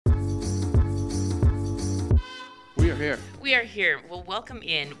here. We are here. Well, welcome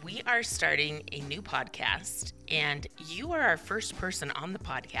in. We are starting a new podcast, and you are our first person on the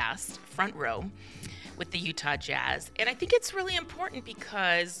podcast, Front Row, with the Utah Jazz. And I think it's really important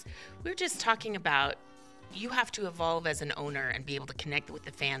because we're just talking about you have to evolve as an owner and be able to connect with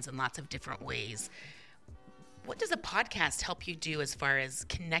the fans in lots of different ways. What does a podcast help you do as far as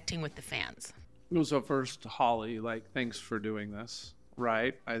connecting with the fans? So first, Holly, thanks for doing this,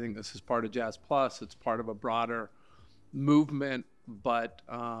 right? I think this is part of Jazz Plus. It's part of a broader movement, but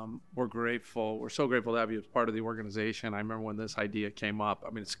we're grateful. We're so grateful to have you as part of the organization. I remember when this idea came up. I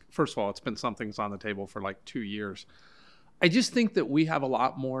mean, first of all, it's been something that's on the table for 2 years. I just think that we have a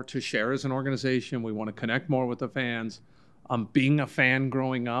lot more to share as an organization. We want to connect more with the fans. Being a fan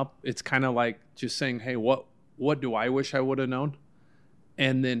growing up, it's kind of like just saying, hey, what do I wish I would have known?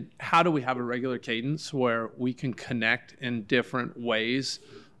 And then how do we have a regular cadence where we can connect in different ways?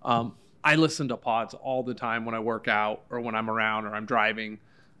 I listen to pods all the time when I work out or when I'm around or I'm driving.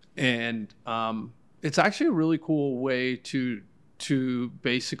 And it's actually a really cool way to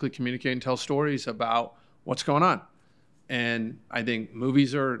basically communicate and tell stories about what's going on. And I think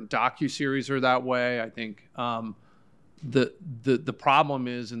movies or docuseries are that way. I think the problem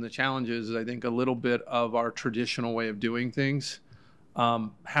is, and the challenge is, I think a little bit of our traditional way of doing things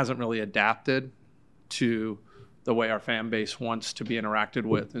hasn't really adapted to the way our fan base wants to be interacted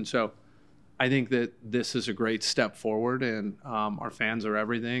with. And so I think that this is a great step forward, and our fans are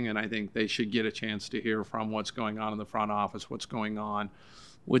everything. And I think they should get a chance to hear from what's going on in the front office, what's going on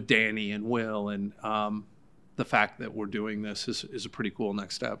with Danny and Will. And the fact that we're doing this is a pretty cool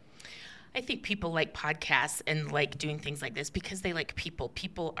next step. I think people like podcasts and like doing things like this because they like people.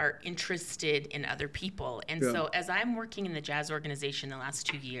 People are interested in other people. And so as I'm working in the Jazz organization the last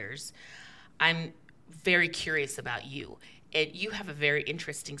 2 years, I'm very curious about you. And you have a very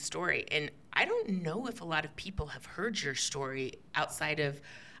interesting story. And I don't know if a lot of people have heard your story outside of,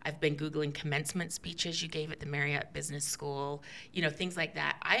 I've been Googling commencement speeches you gave at the Marriott Business School, things like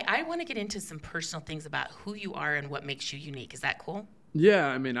that. I want to get into some personal things about who you are and what makes you unique. Is that cool? Yeah,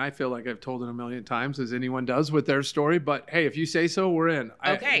 I mean, I feel like I've told it a million times, as anyone does with their story. But hey, if you say so, we're in.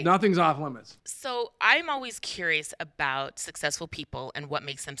 Okay. Nothing's off limits. So I'm always curious about successful people and what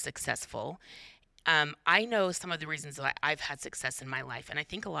makes them successful. I know some of the reasons that I've had success in my life, and I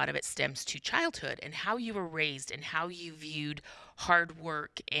think a lot of it stems to childhood and how you were raised and how you viewed hard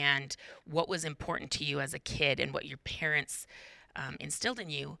work and what was important to you as a kid and what your parents instilled in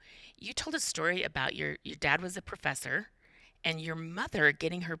you. You told a story about your dad was a professor and your mother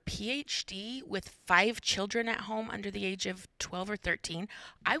getting her PhD with 5 children at home under the age of 12 or 13.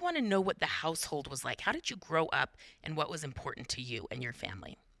 I want to know what the household was like. How did you grow up and what was important to you and your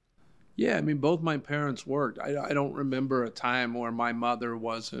family? Yeah, I mean, both my parents worked. I don't remember a time where my mother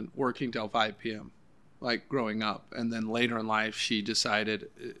wasn't working till 5 p.m., growing up. And then later in life, she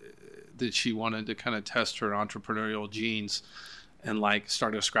decided that she wanted to kind of test her entrepreneurial genes and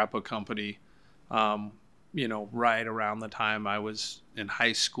start a scrapbook company, right around the time I was in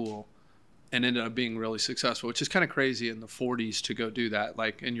high school, and ended up being really successful, which is kind of crazy in the 40s to go do that.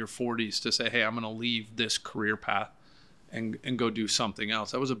 In your 40s to say, hey, I'm going to leave this career path and go do something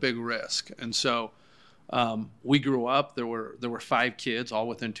else. That was a big risk. And so we grew up. There were 5 kids, all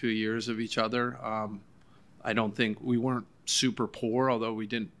within 2 years of each other. I don't think we weren't super poor, although we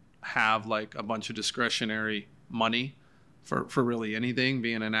didn't have a bunch of discretionary money for really anything,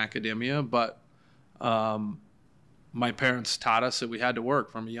 being in academia. But my parents taught us that we had to work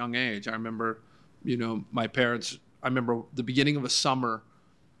from a young age. I remember, I remember the beginning of a summer,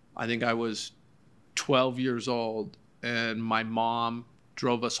 I think I was 12 years old, and my mom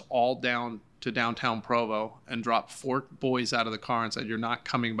drove us all down to downtown Provo and dropped 4 boys out of the car and said, you're not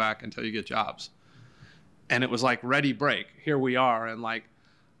coming back until you get jobs. And it was ready, break. Here we are. And my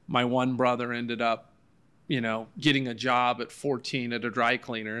one brother ended up, getting a job at 14 at a dry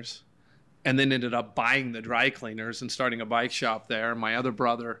cleaner's, and then ended up buying the dry cleaners and starting a bike shop there. My other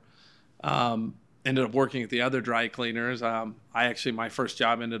brother ended up working at the other dry cleaners. My first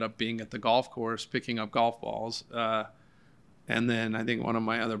job ended up being at the golf course, picking up golf balls. And then I think one of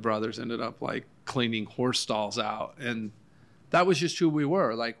my other brothers ended up cleaning horse stalls out. And that was just who we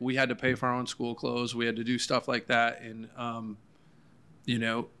were. We had to pay for our own school clothes. We had to do stuff like that. And, I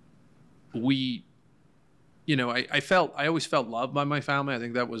always felt loved by my family. I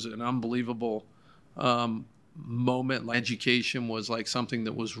think that was an unbelievable moment. Education was something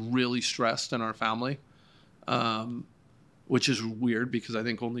that was really stressed in our family, which is weird because I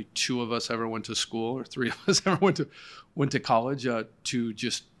think only 2 of us ever went to school, or 3 of us ever went to college. 2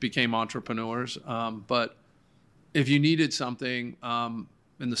 just became entrepreneurs. But if you needed something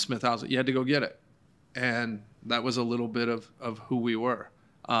in the Smith house, you had to go get it. And that was a little bit of who we were.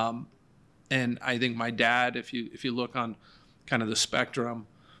 And I think my dad, if you look on kind of the spectrum,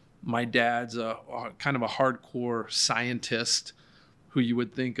 my dad's a kind of a hardcore scientist who you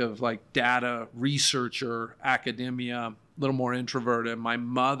would think of like data researcher, academia, a little more introverted. My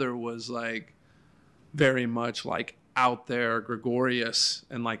mother was like very much like out there, gregarious,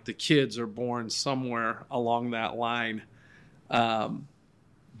 and like the kids are born somewhere along that line.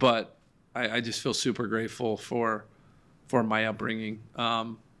 But I just feel super grateful for my upbringing,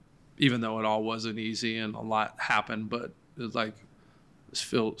 even though it all wasn't easy and a lot happened. But it was like, I just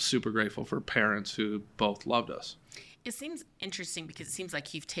feel super grateful for parents who both loved us. It seems interesting because it seems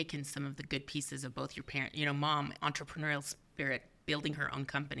like you've taken some of the good pieces of both your parent, mom, entrepreneurial spirit, building her own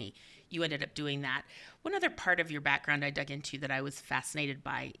company. You ended up doing that. One other part of your background I dug into that I was fascinated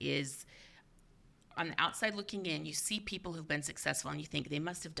by is on the outside looking in, you see people who've been successful and you think they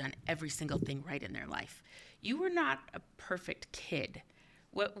must have done every single thing right in their life. You were not a perfect kid.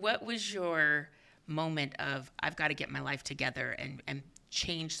 What was your moment of I've got to get my life together and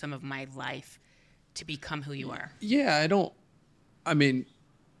change some of my life to become who you are? Yeah, I mean,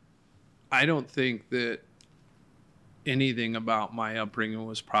 I don't think that anything about my upbringing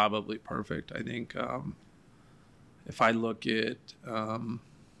was probably perfect. I think if I look at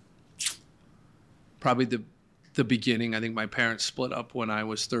probably the beginning, I think my parents split up when I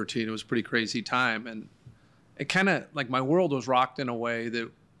was 13. It was a pretty crazy time. And it kind of like my world was rocked in a way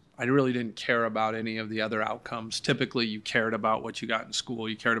that I really didn't care about any of the other outcomes. Typically, you cared about what you got in school.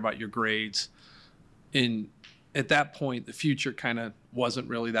 You cared about your grades. At that point, the future kind of wasn't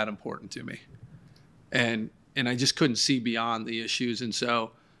really that important to me. And I just couldn't see beyond the issues. And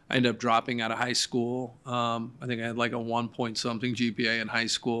so I ended up dropping out of high school. I think I had like a 1 point something GPA in high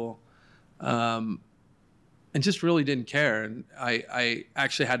school. And just really didn't care. And I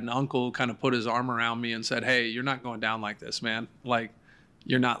actually had an uncle who kind of put his arm around me and said, "Hey, you're not going down like this, man. Like,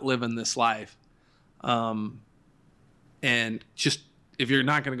 you're not living this life. And just, if you're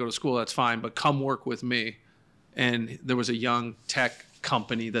not going to go to school, that's fine, but come work with me." And there was a young tech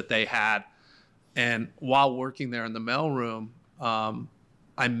company that they had. And while working there in the mailroom,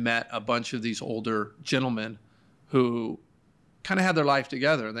 I met a bunch of these older gentlemen who kind of had their life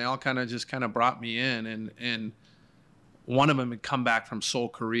together. And they all kind of brought me in. And one of them had come back from Seoul,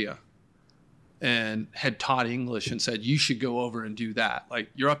 Korea, and had taught English and said, "You should go over and do that. Like,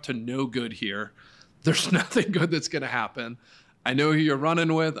 you're up to no good here. There's nothing good that's going to happen. I know who you're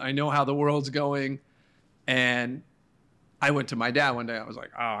running with. I know how the world's going." And I went to my dad one day. I was like,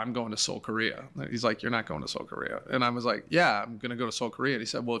 "Oh, I'm going to Seoul, Korea." He's like, "You're not going to Seoul, Korea." And I was like, "Yeah, I'm going to go to Seoul, Korea." And he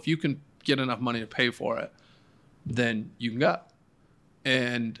said, "Well, if you can get enough money to pay for it, then you can go."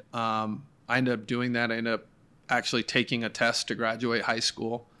 And I ended up doing that. I ended up actually taking a test to graduate high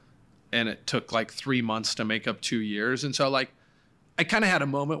school. And it took like 3 months to make up 2 years. And so like, I kind of had a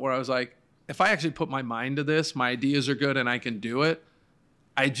moment where I was like, if I actually put my mind to this, my ideas are good and I can do it.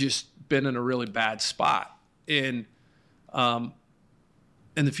 I just been in a really bad spot. And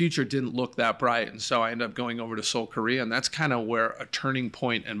the future didn't look that bright. And so I ended up going over to Seoul, Korea. And that's kind of where a turning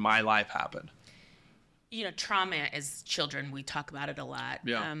point in my life happened. Trauma as children, we talk about it a lot.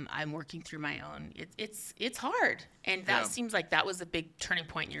 Yeah. I'm working through my own. It's hard. And that seems like that was a big turning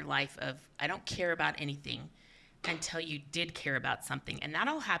point in your life of, I don't care about anything until you did care about something. And that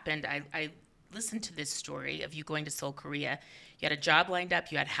all happened. I listened to this story of you going to Seoul, Korea. You had a job lined up,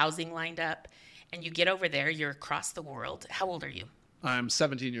 you had housing lined up, and you get over there, you're across the world. How old are you? I'm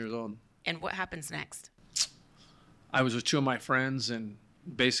 17 years old. And what happens next? I was with two of my friends, and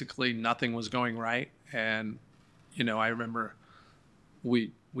basically nothing was going right. And, I remember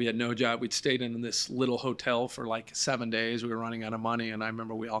we had no job. We'd stayed in this little hotel for like 7 days. We were running out of money. And I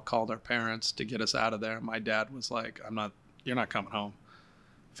remember we all called our parents to get us out of there. My dad was like, "You're not coming home.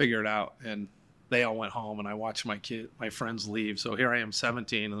 Figure it out." And they all went home, and I watched my friends leave. So here I am,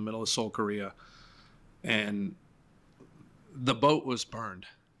 17, in the middle of Seoul, Korea. And the boat was burned.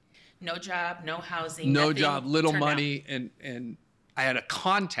 No job, no housing. No job, little money. And I had a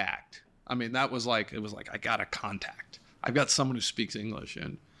contact. I mean, it was like, I got a contact. I've got someone who speaks English,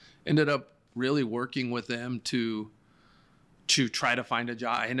 and ended up really working with them to try to find a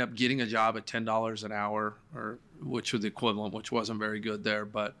job. I ended up getting a job at $10 an hour, which was the equivalent, which wasn't very good there,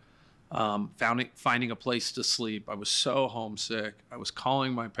 but finding a place to sleep. I was so homesick. I was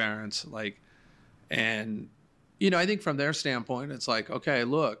calling my parents, and I think from their standpoint, it's like, okay,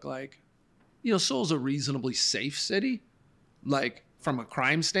 look, Seoul's a reasonably safe city, from a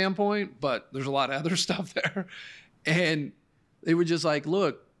crime standpoint, but there's a lot of other stuff there. And they were just like,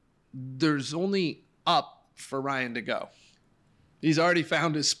 "Look, there's only up for Ryan to go. He's already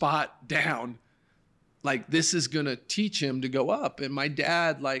found his spot down. like this is going to teach him to go up. And my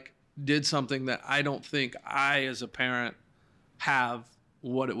dad like did something that I don't think I as a parent have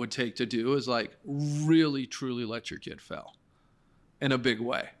what it would take to do, is like really truly let your kid fail in a big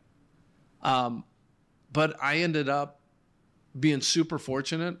way. But I ended up being super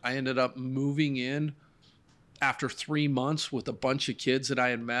fortunate. I ended up moving in after 3 months with a bunch of kids that I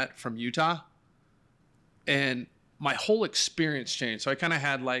had met from Utah. And my whole experience changed. So I kind of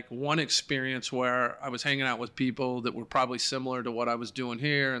had like one experience where I was hanging out with people that were probably similar to what I was doing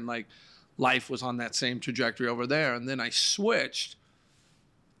here, and like life was on that same trajectory over there. And then I switched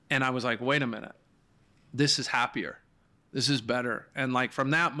and I was like, wait a minute, this is happier. This is better. And like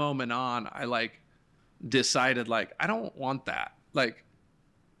from that moment on, I like decided like, I don't want that. Like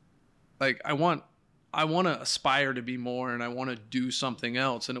I want to aspire to be more, and I want to do something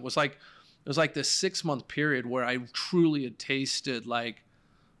else. And it was like this 6-month period where I truly had tasted like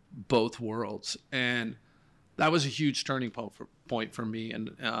both worlds. And that was a huge turning point for me.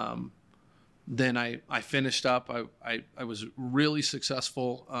 And then I finished up. I was really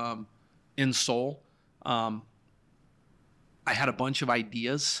successful in Seoul. I had a bunch of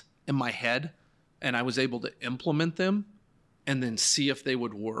ideas in my head, and I was able to implement them and then see if they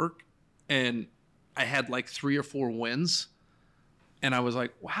would work. And I had like 3 or 4 wins. And I was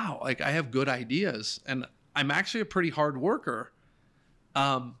like, wow, like I have good ideas, and I'm actually a pretty hard worker.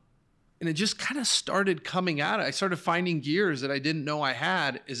 And it just kind of started coming out. I started finding gears that I didn't know I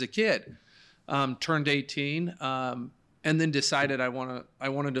had as a kid. Turned 18, and then decided I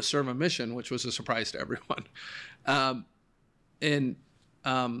wanted to serve a mission, which was a surprise to everyone. And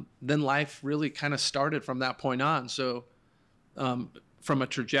then life really kind of started from that point on. So from a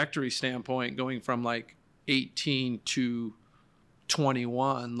trajectory standpoint, going from like 18 to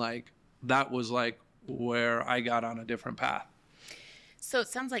 21, like that was like where I got on a different path. So it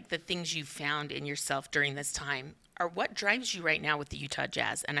sounds like the things you found in yourself during this time are what drives you right now with the Utah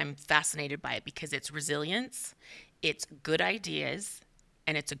Jazz. And I'm fascinated by it because it's resilience, it's good ideas,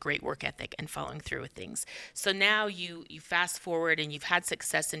 and it's a great work ethic and following through with things. So now you fast forward and you've had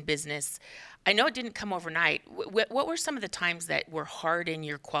success in business. I know it didn't come overnight. What were some of the times that were hard in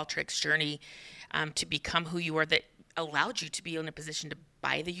your Qualtrics journey to become who you are that allowed you to be in a position to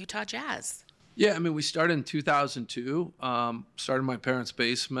buy the Utah Jazz? Yeah, I mean, we started in 2002. Started in my parents'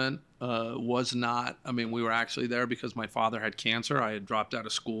 basement. We were actually there because my father had cancer. I had dropped out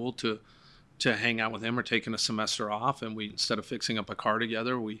of school to hang out with him or taking a semester off. And we, instead of fixing up a car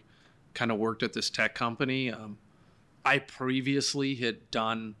together, we kind of worked at this tech company. I previously had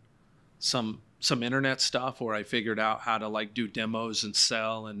done some internet stuff where I figured out how to like do demos and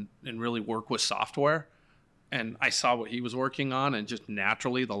sell and really work with software. And I saw what he was working on, and just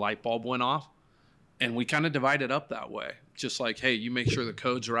naturally the light bulb went off. And we kind of divided up that way. Just like, hey, you make sure the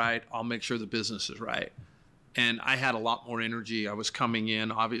code's right. I'll make sure the business is right. And I had a lot more energy. I was coming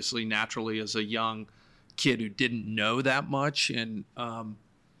in, obviously, naturally, as a young kid who didn't know that much. And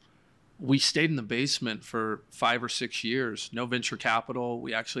we stayed in the basement for 5 or 6 years. No venture capital.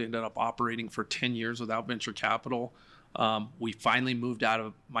 We actually ended up operating for 10 years without venture capital. We finally moved out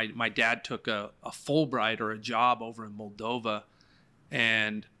of, my dad took a Fulbright or a job over in Moldova.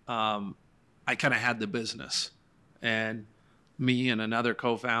 And I kind of had the business. And me and another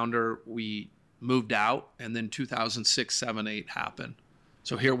co-founder, we moved out, and then 2006, 7, 8 happened.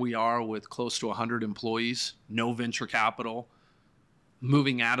 So here we are with close to 100 employees, no venture capital,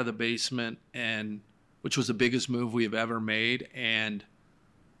 moving out of the basement, and which was the biggest move we have ever made. And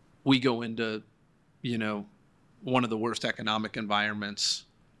we go into, one of the worst economic environments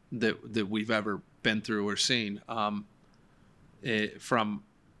that we've ever been through or seen, from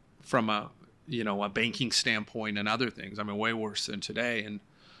a banking standpoint and other things. I mean, way worse than today. And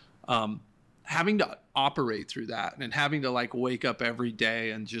having to operate through that, and having to like wake up every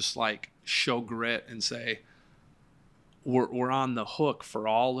day and just like show grit and say, we're on the hook for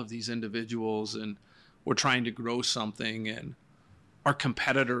all of these individuals, and we're trying to grow something, and our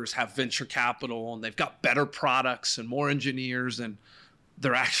competitors have venture capital and they've got better products and more engineers, and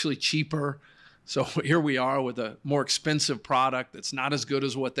they're actually cheaper. So here we are with a more expensive product that's not as good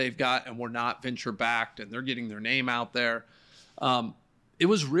as what they've got, and we're not venture backed, and they're getting their name out there. It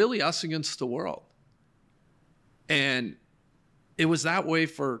was really us against the world. And it was that way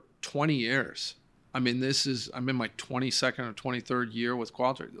for 20 years. I mean, I'm in my 22nd or 23rd year with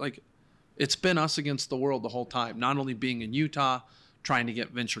Qualtrics. Like, it's been us against the world the whole time, not only being in Utah, trying to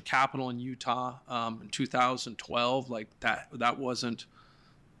get venture capital in Utah. In 2012, like that wasn't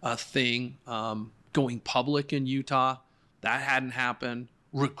a thing. Going public in Utah, that hadn't happened.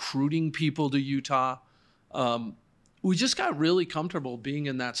 Recruiting people to Utah. we just got really comfortable being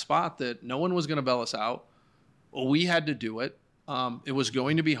in that spot that no one was going to bail us out. We had to do it. It was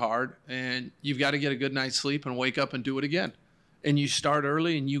going to be hard, and you've got to get a good night's sleep and wake up and do it again. And you start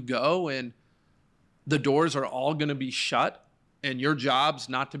early and you go, and the doors are all going to be shut, and your job's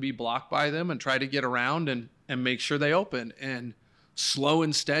not to be blocked by them, and try to get around and make sure they open. And slow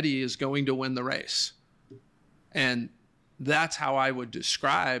and steady is going to win the race. And that's how I would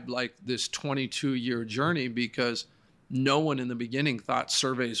describe like this 22-year journey, because no one in the beginning thought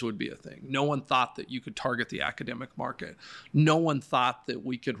surveys would be a thing. No one thought that you could target the academic market. No one thought that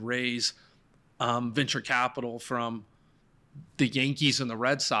we could raise venture capital from the Yankees and the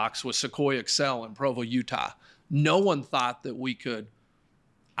Red Sox with Sequoia Excel in Provo, Utah. No one thought that we could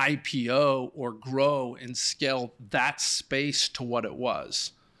IPO or grow and scale that space to what it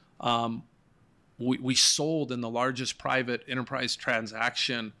was. We sold in the largest private enterprise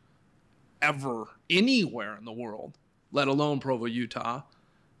transaction ever anywhere in the world, let alone Provo, Utah.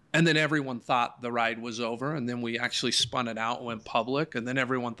 And then everyone thought the ride was over. And then we actually spun it out and went public. And then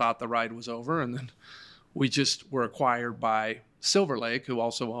everyone thought the ride was over. And then we just were acquired by Silver Lake, who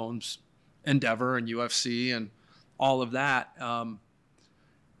also owns Endeavor and UFC and all of that.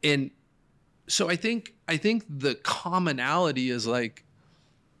 And so I think the commonality is like,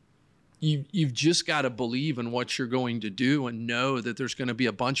 you've just got to believe in what you're going to do and know that there's going to be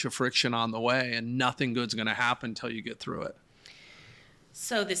a bunch of friction on the way and nothing good's going to happen until you get through it.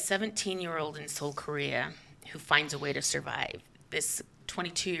 So this 17-year-old in Seoul, Korea, who finds a way to survive, this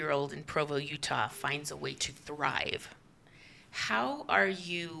 22-year-old in Provo, Utah, finds a way to thrive. How are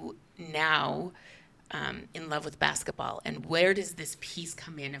you now in love with basketball? And where does this piece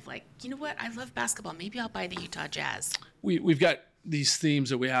come in of like, you know what, I love basketball. Maybe I'll buy the Utah Jazz. We've got these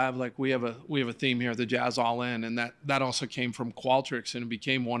themes that we have. Like we have a theme here, the Jazz All In, and that also came from Qualtrics, and it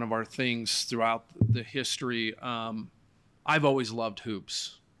became one of our things throughout the history. I've always loved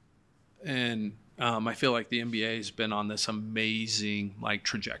hoops, and I feel like the NBA has been on this amazing like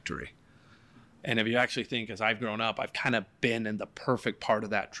trajectory. And if you actually think, as I've grown up, I've kind of been in the perfect part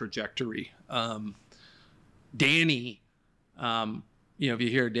of that trajectory. Danny, if you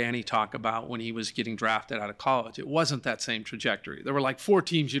hear Danny talk about when he was getting drafted out of college, it wasn't that same trajectory. There were like 4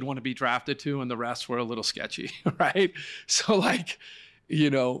 teams you'd want to be drafted to, and the rest were a little sketchy, right? So like,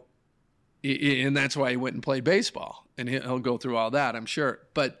 and that's why he went and played baseball, and he'll go through all that, I'm sure.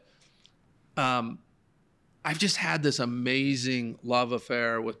 But I've just had this amazing love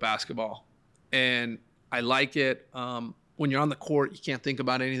affair with basketball, and I like it. When you're on the court, you can't think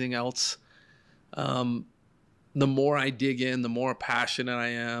about anything else. The more I dig in, the more passionate I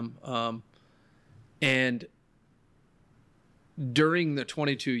am. And during the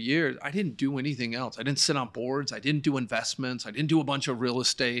 22 years, I didn't do anything else. I didn't sit on boards. I didn't do investments. I didn't do a bunch of real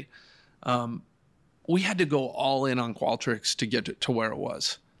estate. We had to go all in on Qualtrics to get to where it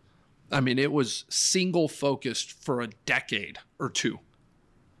was. I mean, it was single focused for a decade or two.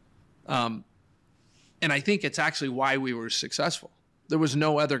 And I think it's actually why we were successful. There was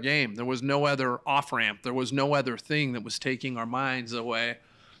no other game. There was no other off-ramp. There was no other thing that was taking our minds away.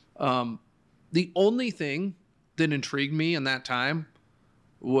 The only thing that intrigued me in that time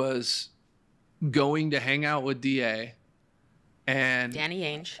was going to hang out with DA and Danny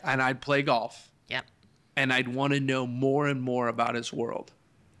Ainge. And I'd play golf. Yep. And I'd want to know more and more about his world.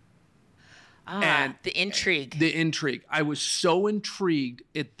 And the intrigue. The intrigue. I was so intrigued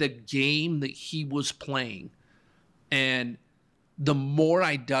at the game that he was playing. And the more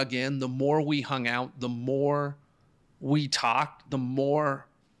I dug in, the more we hung out, the more we talked, the more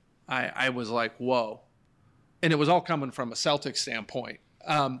I was like, whoa. And it was all coming from a Celtics standpoint.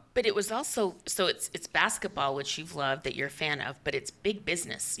 But it was also, so it's basketball, which you've loved, that you're a fan of, but it's big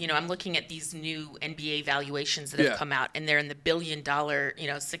business. I'm looking at these new NBA valuations that have come out, and they're in the $1 billion,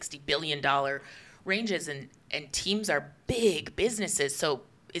 $60 billion ranges, and teams are big businesses. So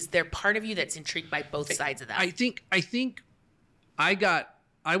is there part of you that's intrigued by both sides of that? I think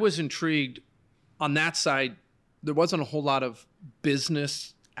I was intrigued on that side. There wasn't a whole lot of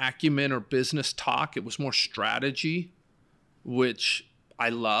business acumen or business talk. It was more strategy, which I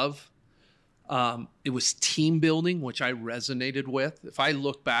love. It was team building, which I resonated with. If I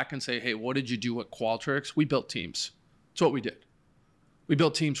look back and say, hey, what did you do at Qualtrics? We built teams. That's what we did. We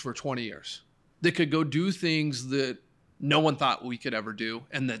built teams for 20 years that could go do things that no one thought we could ever do,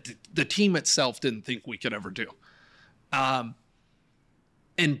 and that the team itself didn't think we could ever do.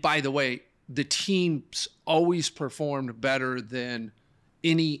 And by the way, the teams always performed better than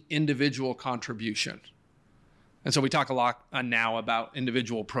any individual contribution. And so we talk a lot now about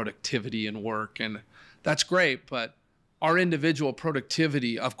individual productivity and work, and that's great, but our individual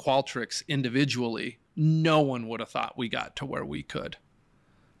productivity of Qualtrics individually no one would have thought we got to where we could.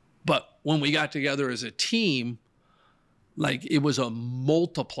 But when we got together as a team, like it was a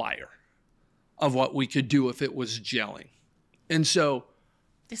multiplier of what we could do if it was gelling. And so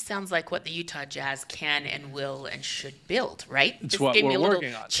this sounds like what the Utah Jazz can and will and should build, right? It's this what gave we're me a little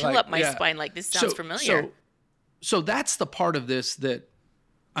working on. chill up my spine. Like, this sounds familiar. So that's the part of this that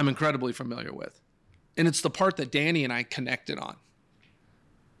I'm incredibly familiar with. And it's the part that Danny and I connected on,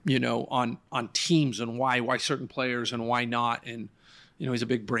 you know, on teams and why certain players and why not. And, you know, he's a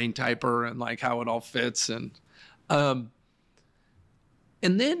big brain typer and like how it all fits. And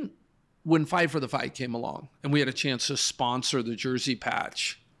then when Fight for the Fight came along and we had a chance to sponsor the jersey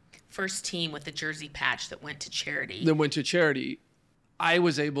patch. First team with the jersey patch that went to charity. I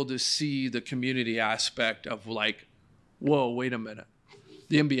was able to see the community aspect of like, whoa, wait a minute.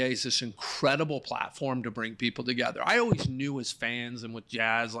 The NBA is this incredible platform to bring people together. I always knew as fans and with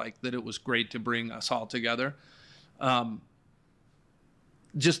Jazz, like that it was great to bring us all together.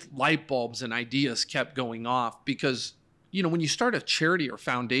 Just light bulbs and ideas kept going off because, you know, when you start a charity or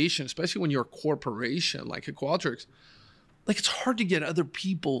foundation, especially when you're a corporation like a Qualtrics, like it's hard to get other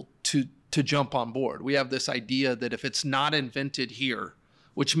people to jump on board. We have this idea that if it's not invented here,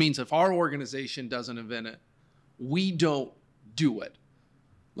 which means if our organization doesn't invent it, we don't do it.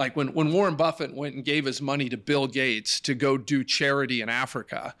 Like when Warren Buffett went and gave his money to Bill Gates to go do charity in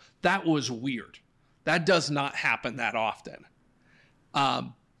Africa, that was weird. That does not happen that often.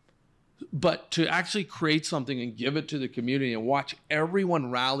 But to actually create something and give it to the community and watch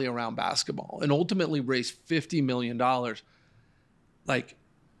everyone rally around basketball and ultimately raise $50 million, like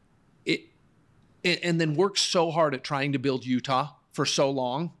it, and then work so hard at trying to build Utah for so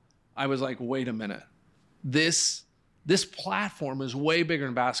long, I was like, wait a minute, this platform is way bigger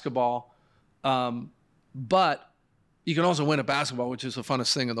than basketball, but you can also win at basketball, which is the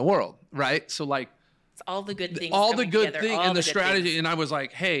funnest thing in the world, right? So like, it's all the good things, all the good things, and the strategy. Things. And I was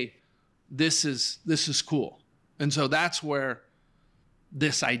like, hey, this is cool. And so that's where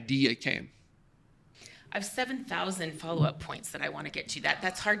this idea came. I have 7,000 follow-up points that I want to get to.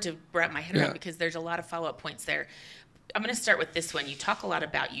 That's hard to wrap my head around because there's a lot of follow-up points there. I'm going to start with this one. You talk a lot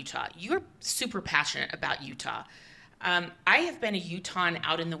about Utah. You're super passionate about Utah. I have been a Utahn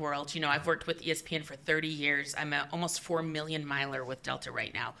out in the world. You know, I've worked with ESPN for 30 years. I'm a almost 4 million miler with Delta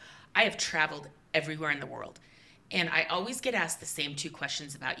right now. I have traveled everywhere in the world. And I always get asked the same two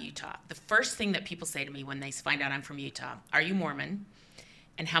questions about Utah. The first thing that people say to me when they find out I'm from Utah, are you Mormon?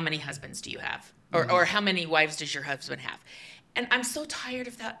 And how many husbands do you have? Or how many wives does your husband have? And I'm so tired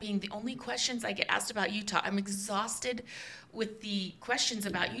of that being the only questions I get asked about Utah. I'm exhausted with the questions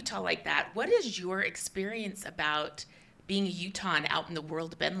about Utah like that. What is your experience about being a Utahn out in the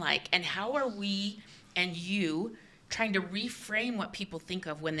world been like? And how are we and you trying to reframe what people think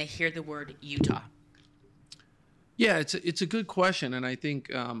of when they hear the word Utah? Yeah, it's a good question. And I think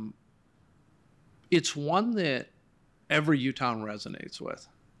it's one that every Utahn resonates with.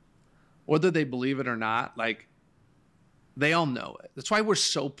 Whether they believe it or not, like, they all know it. That's why we're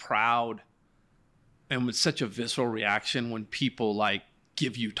so proud and with such a visceral reaction when people like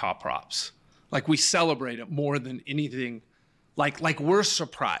give Utah props. Like we celebrate it more than anything. Like we're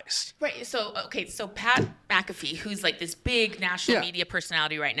surprised. Right. So, okay. So Pat McAfee, who's like this big national media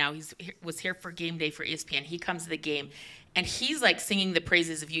personality right now, was here for game day for ESPN. He comes to the game and he's like singing the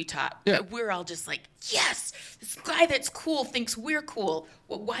praises of Utah. Yeah. We're all just like, yes, this guy that's cool thinks we're cool.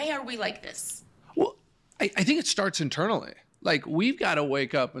 Well, why are we like this? Well, I think it starts internally. Like we've got to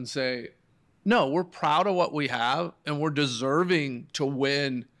wake up and say, no, we're proud of what we have and we're deserving to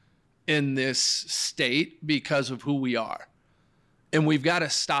win in this state because of who we are. And we've got to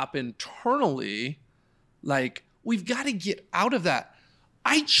stop internally. Like we've got to get out of that.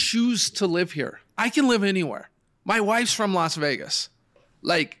 I choose to live here. I can live anywhere. My wife's from Las Vegas.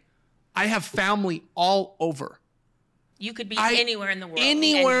 Like I have family all over. You could be anywhere in the world.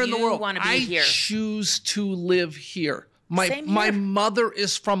 Anywhere in the world. Want to be here. I choose to live here. My mother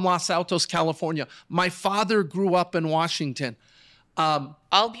is from Los Altos, California. My father grew up in Washington.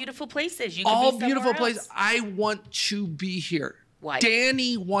 All beautiful places. You could all be beautiful places. Else. I want to be here. Why?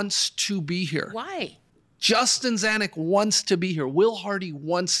 Danny wants to be here. Why? Justin Zanuck wants to be here. Will Hardy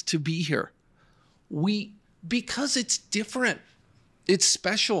wants to be here. Because it's different. It's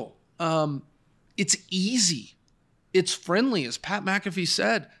special. It's easy. It's friendly. As Pat McAfee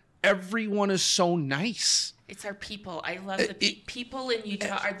said, everyone is so nice. It's our people. I love the people in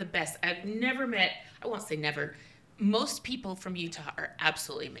Utah are the best. I've never met, I won't say never, most people from Utah are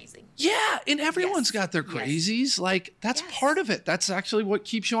absolutely amazing. Yeah, and everyone's got their crazies. Yes. Like, that's part of it. That's actually what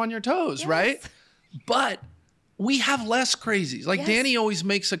keeps you on your toes, right? But we have less crazies. Like, Danny always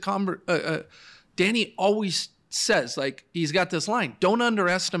makes Danny always says, like, he's got this line, don't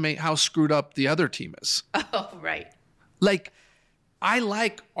underestimate how screwed up the other team is. Oh, right. Like, I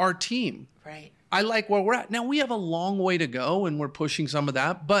like our team. Right. I like where we're at. Now, we have a long way to go, and we're pushing some of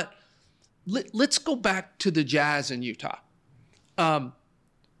that. But let's go back to the Jazz in Utah.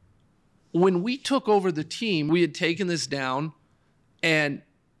 When we took over the team, we had taken this down, and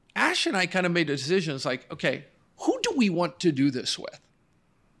Ash and I kind of made a decision. It's like, okay, who do we want to do this with?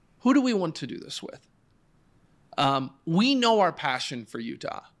 Who do we want to do this with? We know our passion for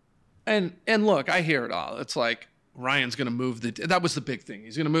Utah. And look, I hear it all. It's like, Ryan's going to move that was the big thing.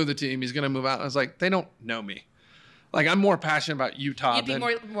 He's going to move the team. He's going to move out. I was like, they don't know me. Like, I'm more passionate about Utah You'd be than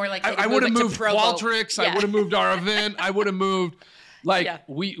more like I would have moved Qualtrics. Yeah. I would have moved our event. I would have moved, like, yeah.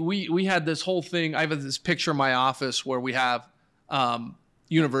 we had this whole thing. I have this picture in my office where we have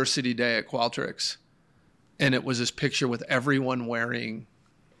University Day at Qualtrics. And it was this picture with everyone wearing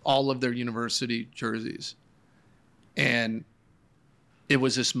all of their university jerseys. And it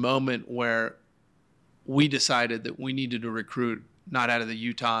was this moment where we decided that we needed to recruit not out of the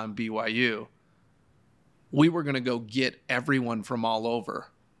Utah and BYU. We were going to go get everyone from all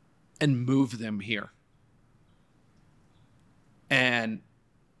over and move them here. And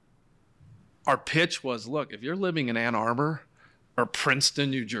our pitch was, look, if you're living in Ann Arbor or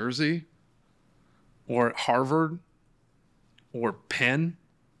Princeton, New Jersey, or at Harvard or Penn,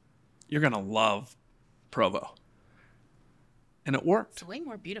 you're going to love Provo. And it worked. It's way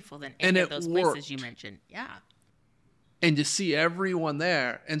more beautiful than any of those places you mentioned. Yeah. And to see everyone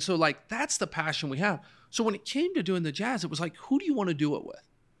there. And so, like, that's the passion we have. So when it came to doing the Jazz, it was like, who do you want to do it with?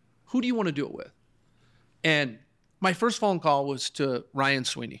 Who do you want to do it with? And my first phone call was to Ryan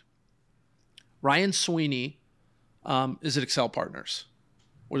Sweeney. Ryan Sweeney is at Excel Partners.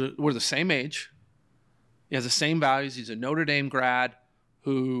 We're the same age. He has the same values. He's a Notre Dame grad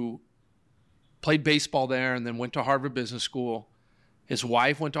who played baseball there and then went to Harvard Business School. His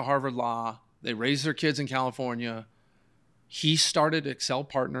wife went to Harvard Law. They raised their kids in California. He started Excel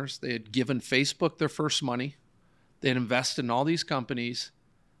Partners. They had given Facebook their first money. They had invested in all these companies.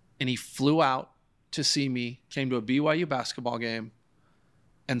 And he flew out to see me, came to a BYU basketball game,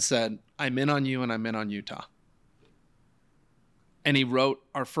 and said, I'm in on you and I'm in on Utah. And he wrote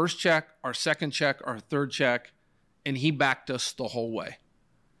our first check, our second check, our third check, and he backed us the whole way.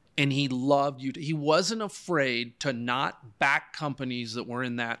 And he loved Utah. He wasn't afraid to not back companies that were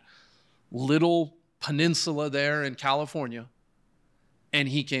in that little peninsula there in California. And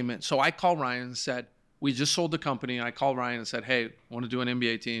he came in. So I called Ryan and said, we just sold the company. And I called Ryan and said, hey, I want to do an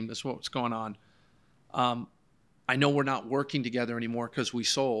NBA team. This is what's going on. I know we're not working together anymore because we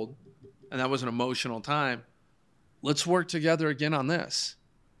sold. And that was an emotional time. Let's work together again on this.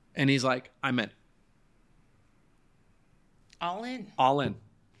 And he's like, I'm in. All in. All in.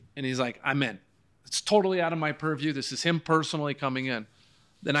 And he's like, I'm in. It's totally out of my purview. This is him personally coming in.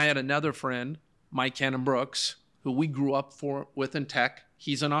 Then I had another friend, Mike Cannon Brooks, who we grew up with in tech.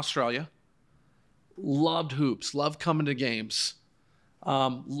 He's in Australia. Loved hoops, loved coming to games.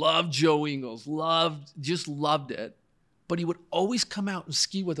 Loved Joe Ingles, just loved it. But he would always come out and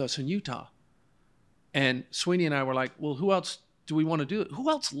ski with us in Utah. And Sweeney and I were like, well, who else do we want to do it? Who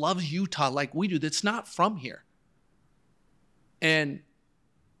else loves Utah like we do that's not from here? And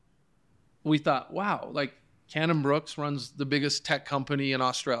we thought, wow, like Cannon Brooks runs the biggest tech company in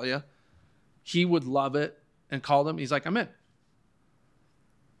Australia. He would love it, and called him. He's like, I'm in.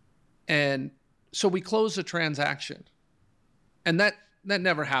 And so we closed the transaction. And that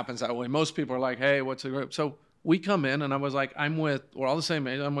never happens that way. Most people are like, hey, what's the group? So we come in, and I was like, we're all the same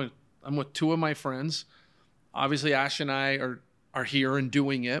age. I'm with two of my friends. Obviously, Ash and I are here and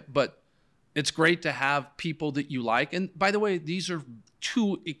doing it, but it's great to have people that you like. And by the way, these are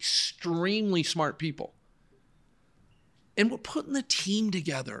two extremely smart people. And we're putting the team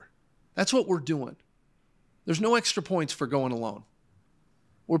together. That's what we're doing. There's no extra points for going alone.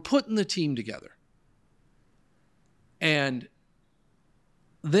 We're putting the team together. And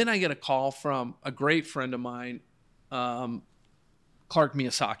then I get a call from a great friend of mine, Clark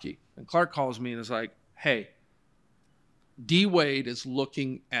Miyazaki. And Clark calls me and is like, hey, D Wade is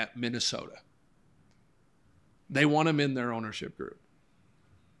looking at Minnesota. They want him in their ownership group.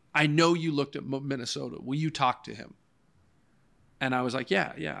 I know you looked at Minnesota. Will you talk to him? And I was like,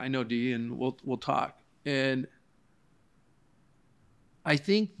 yeah, I know D, and we'll talk. And I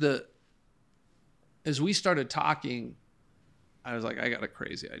think as we started talking, I was like, I got a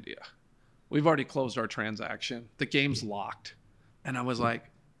crazy idea. We've already closed our transaction. The game's locked. And I was like,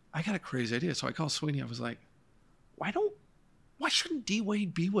 I got a crazy idea. So I called Sweeney. I was like, why shouldn't D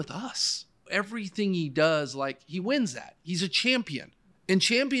Wade be with us? Everything he does, like, he wins that. He's a champion. And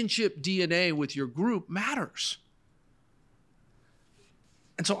championship DNA with your group matters.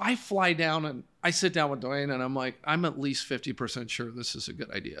 And so I fly down and I sit down with Dwayne and I'm like, I'm at least 50% sure this is a good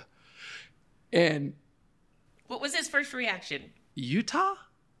idea. And what was his first reaction? Utah?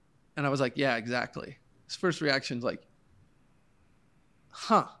 And I was like, yeah, exactly. His first reaction's like,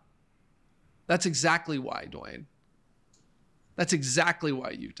 huh. That's exactly why, Dwayne. That's exactly why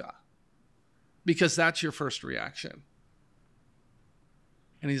Utah. Because that's your first reaction.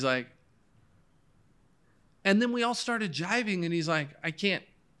 And he's like, and then we all started jiving and he's like,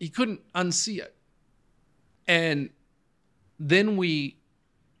 he couldn't unsee it. And then we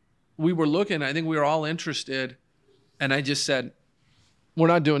were looking, I think we were all interested. And I just said, we're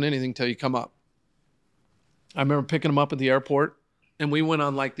not doing anything till you come up. I remember picking him up at the airport and we went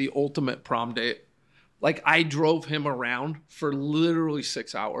on like the ultimate prom date. Like I drove him around for literally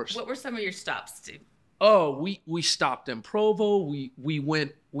 6 hours. What were some of your stops, dude? Oh, we stopped in Provo. We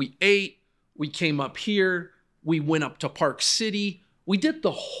went, we ate, we came up here, we went up to Park City. We did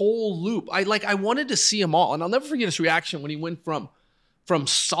the whole loop. I wanted to see them all. And I'll never forget his reaction when he went from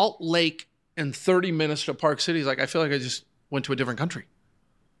Salt Lake and 30 minutes to Park City. He's like, I feel like I just went to a different country.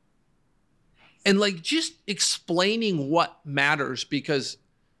 And like just explaining what matters, because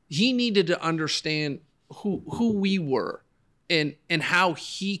he needed to understand who we were and how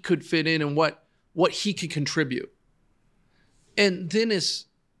he could fit in and what he could contribute. And then as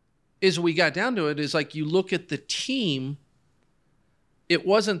we got down to it, is like you look at the team, it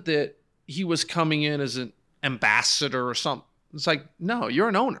wasn't that he was coming in as an ambassador or something. It's like, no, you're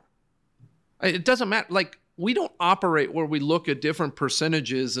an owner. It doesn't matter. Like, we don't operate where we look at different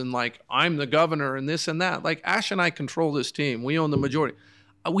percentages and like, I'm the governor and this and that. Like, Ash and I control this team. We own the majority.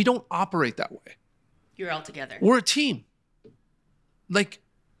 We don't operate that way. You're all together. We're a team. Like,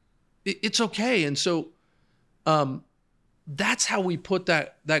 it's okay. And so that's how we put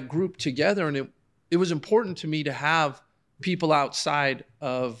that group together. And it was important to me to have people outside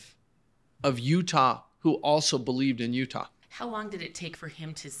of Utah who also believed in Utah. How long did it take for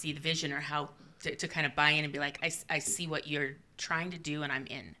him to see the vision, or how to kind of buy in and be like, I see what you're trying to do and I'm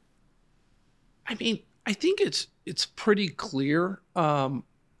in? I mean, I think it's pretty clear.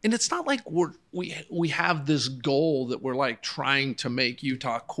 And it's not like we have this goal that we're like trying to make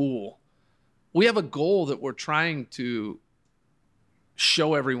Utah cool. We have a goal that we're trying to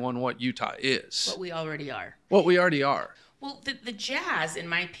show everyone what Utah is. What we already are. Well, the Jazz, in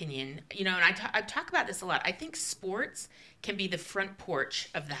my opinion, and I talk about this a lot. I think sports can be the front porch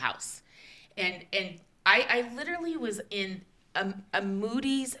of the house. And I literally was in a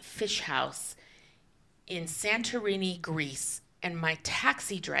Moody's fish house in Santorini, Greece, and my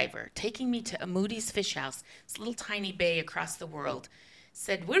taxi driver taking me to a Moody's fish house, this little tiny bay across the world,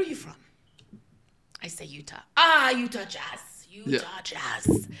 said, "Where are you from?" I say, "Utah." "Utah Jazz. Utah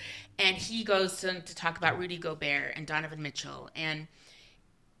Jazz." And he goes to talk about Rudy Gobert and Donovan Mitchell. And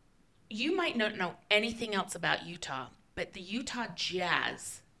you might not know anything else about Utah, but the Utah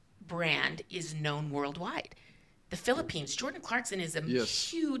Jazz brand is known worldwide. The Philippines, Jordan Clarkson is a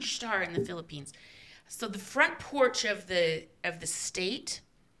huge star in the Philippines. So the front porch of the state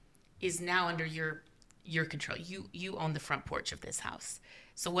is now under your control. You own the front porch of this house.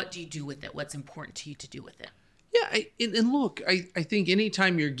 So what do you do with it? What's important to you to do with it? Yeah, and look, I think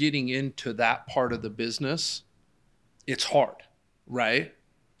anytime you're getting into that part of the business, it's hard, right?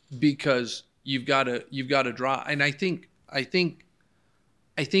 Because you've got to draw. And I think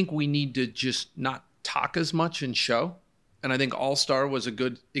we need to just not talk as much and show. And I think All-Star was a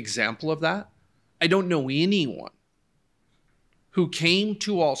good example of that. I don't know anyone who came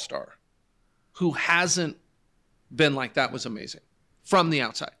to All-Star who hasn't been like, that was amazing from the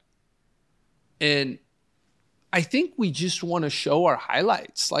outside. And I think we just want to show our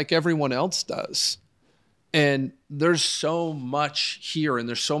highlights like everyone else does. And there's so much here and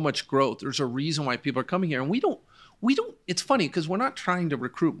there's so much growth. There's a reason why people are coming here. And we don't, it's funny because we're not trying to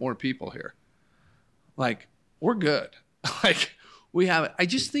recruit more people here. Like, we're good. Like, we have it. I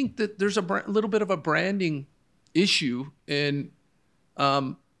just think that there's a little bit of a branding issue, and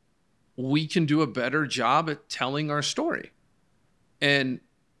we can do a better job at telling our story. And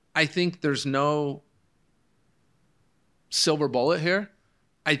I think there's no silver bullet here.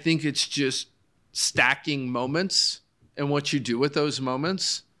 I think it's just stacking moments and what you do with those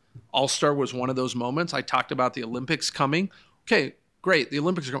moments. All-Star was one of those moments. I talked about the Olympics coming. Okay, great. The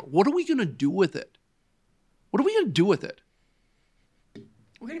Olympics are coming. What are we going to do with it? What are we going to do with it?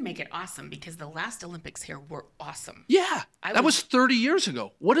 We're going to make it awesome, because the last Olympics here were awesome. Yeah, that was 30 years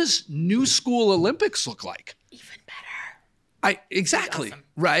ago. What does new school Olympics look like? Even better. Exactly, awesome.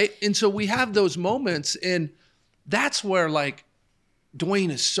 Right? And so we have those moments, and that's where, like,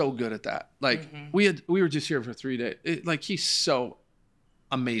 Dwayne is so good at that. Like we were just here for 3 days. Like he's so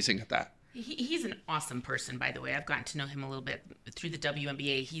amazing at that. He's an awesome person, by the way. I've gotten to know him a little bit through the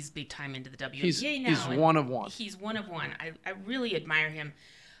WNBA. He's big time into the WNBA now. He's one of one. He's one of one. I really admire him.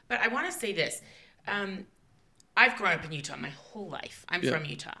 But I want to say this. I've grown up in Utah my whole life. I'm from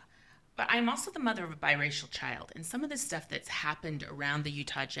Utah. But I'm also the mother of a biracial child. And some of the stuff that's happened around the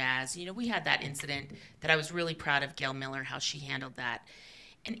Utah Jazz, we had that incident that I was really proud of Gail Miller, how she handled that.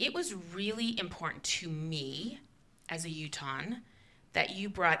 And it was really important to me as a Utahn that you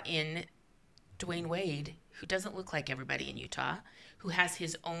brought in Dwayne Wade, who doesn't look like everybody in Utah, who has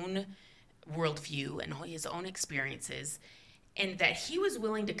his own worldview and his own experiences, and that he was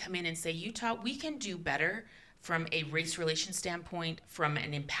willing to come in and say, Utah, we can do better from a race relations standpoint, from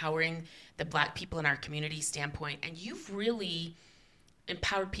an empowering the Black people in our community standpoint. And you've really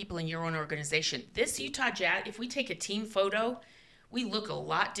empowered people in your own organization. This Utah Jazz, if we take a team photo, we look a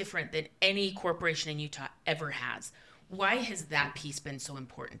lot different than any corporation in Utah ever has. Why has that piece been so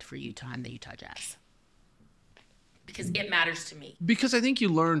important for Utah and the Utah Jazz? Because it matters to me. Because I think you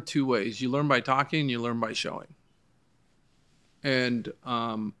learn two ways. You learn by talking, you learn by showing. And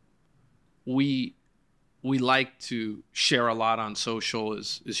we like to share a lot on social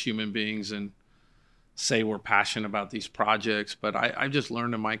as human beings and say we're passionate about these projects. But I just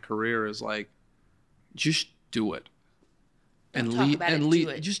learned in my career is like, just do it. Don't talk about it, do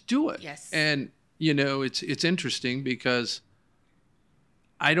it. Just do it. Yes. And, it's interesting because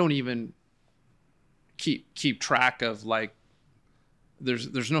I don't even keep track of like,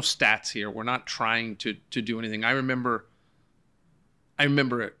 there's no stats here. We're not trying to do anything. I remember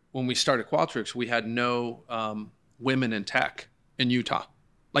it when we started Qualtrics, we had no women in tech in Utah,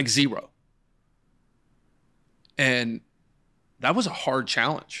 like zero. And that was a hard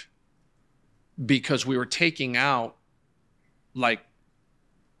challenge because we were taking out like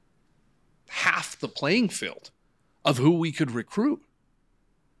half the playing field of who we could recruit.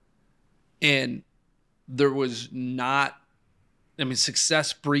 And there was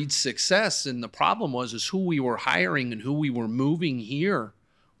success breeds success. And the problem is who we were hiring and who we were moving here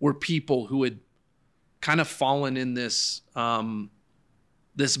were people who had kind of fallen in this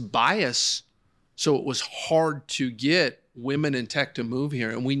bias. So it was hard to get women in tech to move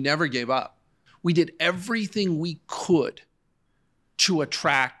here. And we never gave up. We did everything we could to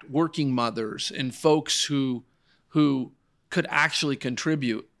attract working mothers and folks who could actually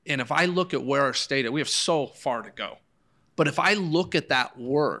contribute. And if I look at where our state is, we have so far to go. But if I look at that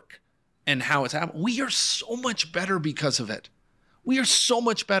work and how it's happening, we are so much better because of it. We are so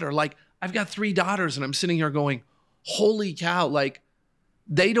much better. Like, I've got 3 daughters and I'm sitting here going, holy cow, like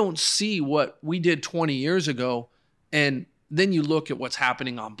they don't see what we did 20 years ago. And then you look at what's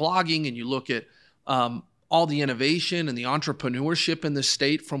happening on blogging and you look at all the innovation and the entrepreneurship in the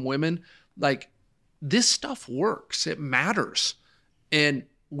state from women. Like, this stuff works. It matters. And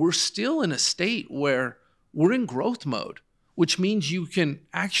we're still in a state where we're in growth mode, which means you can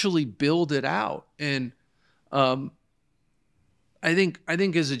actually build it out. And I think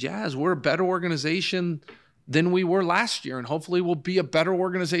as a Jazz, we're a better organization than we were last year, and hopefully we'll be a better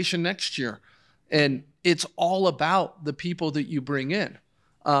organization next year. And it's all about the people that you bring in.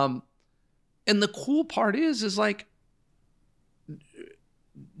 And the cool part is like,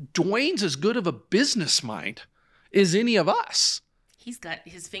 Dwayne's as good of a business mind as any of us. He's got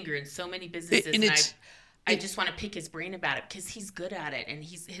his finger in so many businesses, I just want to pick his brain about it because he's good at it, and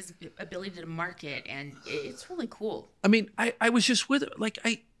his ability to market, and it's really cool. I mean, I was just with it. Like,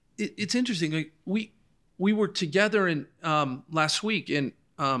 it's interesting. Like, we were together in last week, and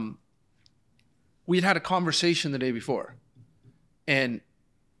we had a conversation the day before, and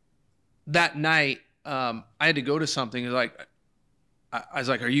that night I had to go to something. Like, I was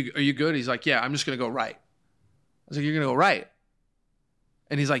like, "Are you good?" He's like, "Yeah, I'm just gonna go write." I was like, "You're gonna go write?"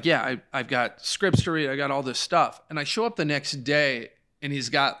 And he's like, "Yeah, I've got scripts to read. I got all this stuff." And I show up the next day, and he's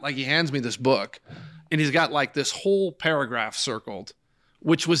got, like, he hands me this book, and he's got like this whole paragraph circled,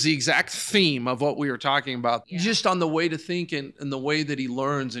 which was the exact theme of what we were talking about, just on the way to think and the way that he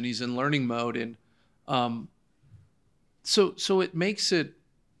learns, and he's in learning mode. And so it makes it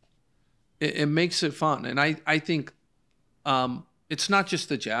fun. And I think it's not just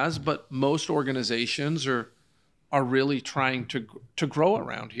the Jazz, but most organizations are really trying to grow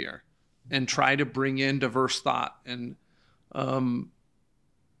around here and try to bring in diverse thought. And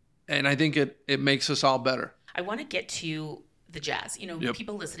I think it makes us all better. I want to get to the Jazz.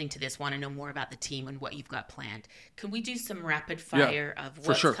 People listening to this want to know more about the team and what you've got planned. Can we do some rapid fire of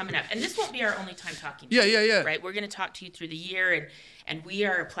what's coming up? And this won't be our only time talking to you. Yeah. Right? We're going to talk to you through the year and we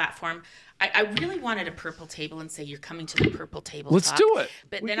are a platform. I really wanted a purple table and say you're coming to the purple table Let's talk. do it.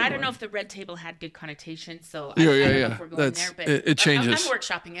 But We then can I do don't know it. if the red table had good connotation, so Yeah, I yeah, don't know yeah. if we're going there. But It I'm changes.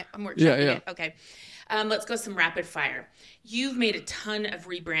 workshopping it. Yeah. It. Okay. Let's go some rapid fire. You've made a ton of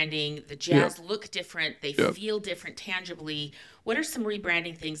rebranding. The Yeah. jazz look different. They Yeah. feel different tangibly. What are some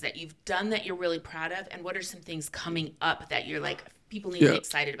rebranding things that you've done that you're really proud of? And what are some things coming up that you're like, people need to be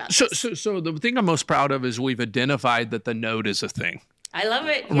excited about So, this? so the thing I'm most proud of is we've identified that the node is a thing. I love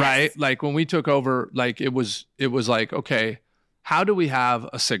it. Yes. Right? Like when we took over, like it was like, okay, how do we have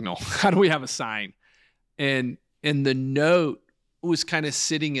a signal? How do we have a sign? And the note was kind of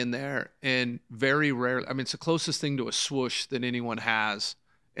sitting in there, and very rarely, I mean, it's the closest thing to a swoosh that anyone has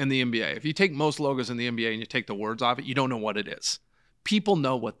in the NBA. If you take most logos in the NBA and you take the words off it, you don't know what it is. People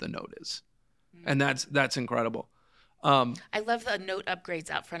know what the note is. And that's incredible. I love the note upgrades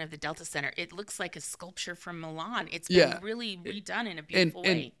out front of the Delta Center. It looks like a sculpture from Milan. It's been really redone in a beautiful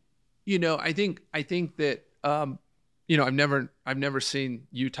way. You know, I think that you know, I've never seen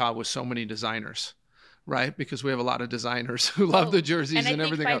Utah with so many designers, right? Because we have a lot of designers who love the jerseys and everything.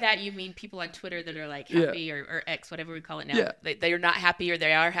 And I think by that you mean people on Twitter that are like happy or X, whatever we call it now. Yeah. They are not happy, or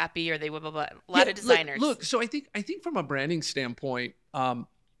they are happy, or they blah blah blah. A lot of designers. Look, so I think from a branding standpoint,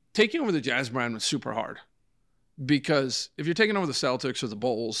 taking over the Jazz brand was super hard. Because if you're taking over the Celtics or the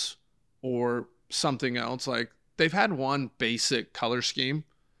Bulls or something else, like they've had one basic color scheme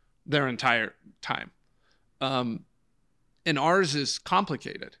their entire time. And ours is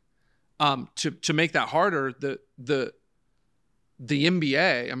complicated. To make that harder, the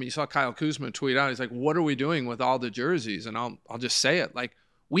NBA, I mean, you saw Kyle Kuzma tweet out, he's like, what are we doing with all the jerseys? And I'll just say it, like,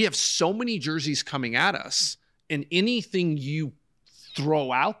 we have so many jerseys coming at us, and anything you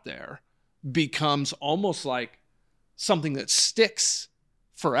throw out there becomes almost like something that sticks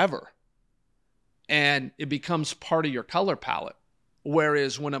forever, and it becomes part of your color palette.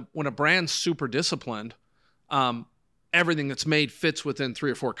 Whereas when a brand's super disciplined, everything that's made fits within 3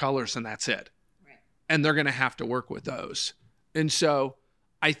 or 4 colors, and that's it. Right. And they're going to have to work with those. And so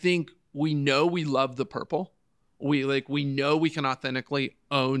I think we know we love the purple. We know we can authentically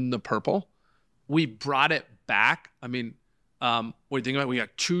own the purple. We brought it back. I mean, what do you think about it? We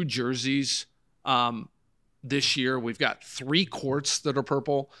got 2 jerseys this year. We've got 3 courts that are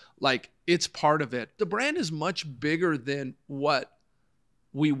purple. Like, it's part of it. The brand is much bigger than what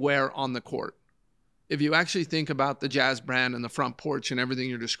we wear on the court. If you actually think about the Jazz brand and the front porch and everything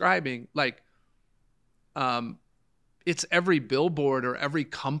you're describing, like, it's every billboard or every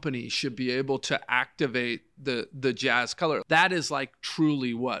company should be able to activate the Jazz color. That is like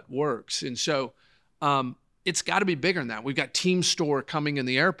truly what works. And so, it's got to be bigger than that. We've got Team Store coming in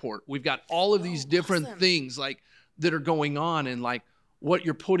the airport. We've got all of these different things like that are going on, and like what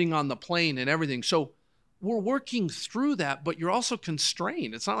you're putting on the plane and everything. So we're working through that, but you're also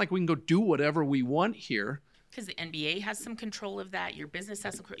constrained. It's not like we can go do whatever we want here. Because the NBA has some control of that. Your business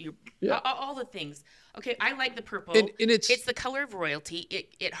has some control. All the things. Okay, I like the purple. And it's the color of royalty.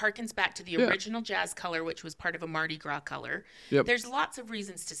 It harkens back to the original Jazz color, which was part of a Mardi Gras color. Yep. There's lots of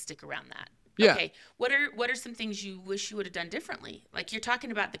reasons to stick around that. Yeah. Okay, what are some things you wish you would have done differently? Like, you're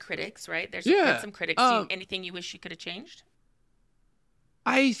talking about the critics, right? There's some critics. Anything you wish you could have changed?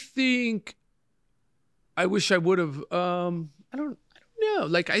 I think I wish I would have. I don't know.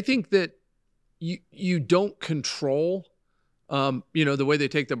 Like, I think that you don't control, the way they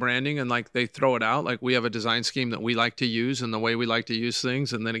take the branding and like they throw it out. Like, we have a design scheme that we like to use and the way we like to use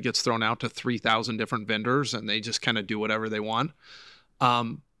things, and then it gets thrown out to 3,000 different vendors, and they just kind of do whatever they want.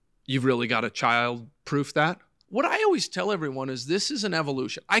 You've really got to child-proof that. What I always tell everyone is this is an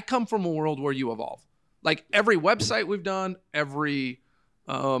evolution. I come from a world where you evolve. Like, every website we've done, every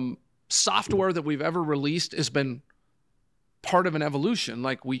software that we've ever released has been part of an evolution.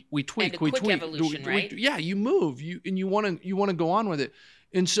 Like, we tweak, and a quick evolution, right? You move, you want to go on with it.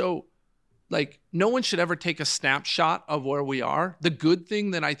 And so, like, no one should ever take a snapshot of where we are. The good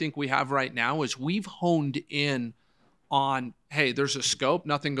thing that I think we have right now is we've honed in on, hey, there's a scope.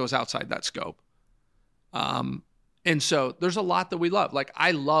 Nothing goes outside that scope. And so there's a lot that we love. Like,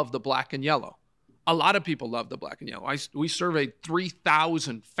 I love the black and yellow. A lot of people love the black and yellow. We surveyed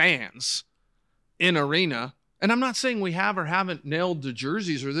 3,000 fans in arena. And I'm not saying we have or haven't nailed the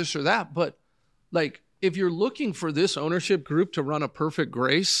jerseys or this or that, but like, if you're looking for this ownership group to run a perfect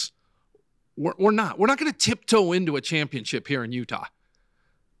grace, we're not going to tiptoe into a championship here in Utah.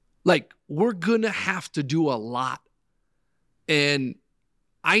 Like, we're going to have to do a lot. And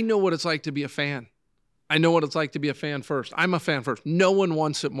I know what it's like to be a fan. I know what it's like to be a fan first. I'm a fan first. No one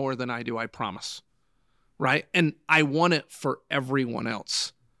wants it more than I do, I promise. Right? And I want it for everyone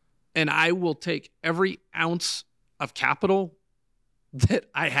else. And I will take every ounce of capital that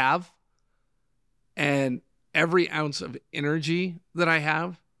I have and every ounce of energy that I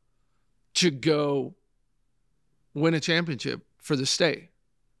have to go win a championship for the state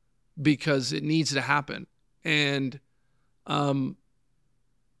because it needs to happen. And I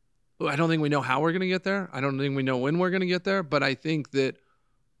don't think we know how we're going to get there. I don't think we know when we're going to get there. But I think that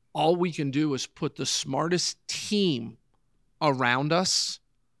all we can do is put the smartest team around us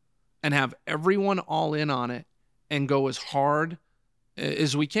and have everyone all in on it and go as hard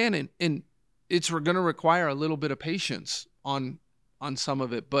as we can. And it's going to require a little bit of patience on some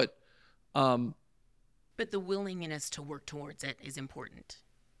of it. But the willingness to work towards it is important.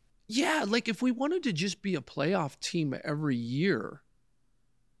 Yeah, like if we wanted to just be a playoff team every year,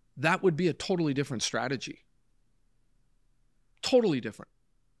 that would be a totally different strategy. Totally different.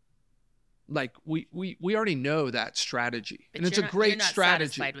 Like we already know that strategy, But and it's a great you're not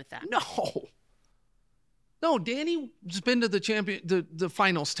strategy. Satisfied with that. No, Danny's been to the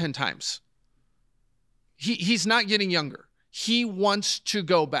finals 10 times. He's not getting younger. He wants to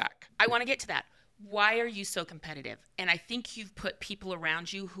go back. I want to get to that. Why are you so competitive? And I think you've put people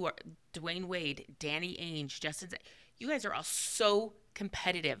around you who are Dwayne Wade, Danny Ainge, Justin. You guys are all so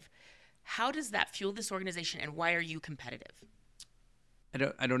competitive. How does that fuel this organization, and why are you competitive?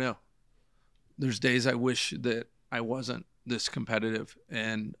 I don't know. There's days I wish that I wasn't this competitive,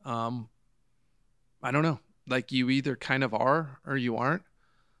 and I don't know. Like you either kind of are or you aren't.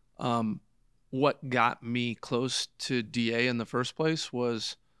 What got me close to DA in the first place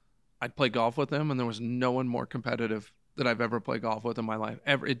was I'd play golf with him, and there was no one more competitive that I've ever played golf with in my life.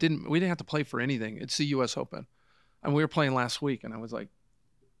 Ever. We didn't have to play for anything. It's the U.S. Open. And we were playing last week, and I was like,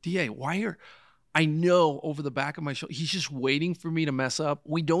 DA, I know over the back of my shoulder, he's just waiting for me to mess up.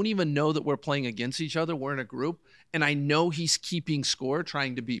 We don't even know that we're playing against each other. We're in a group, and I know he's keeping score,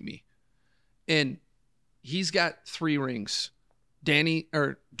 trying to beat me. And he's got 3 rings.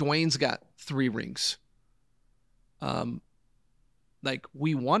 Dwayne's got 3 rings. Like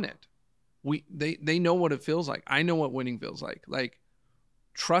we won it. They know what it feels like. I know what winning feels like. Like,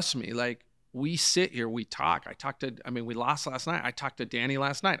 trust me, like we sit here, we talk. We lost last night. I talked to Danny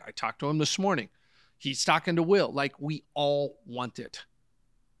last night. I talked to him this morning. He's talking to Will. Like we all want it.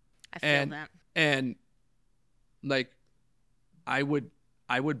 I feel that. And like I would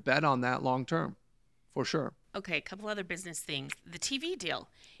bet on that long term for sure. Okay, a couple other business things. The TV deal.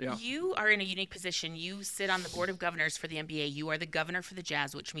 Yeah. You are in a unique position. You sit on the board of governors for the NBA. You are the governor for the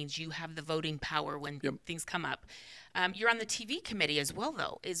Jazz, which means you have the voting power when things come up. You're on the TV committee as well,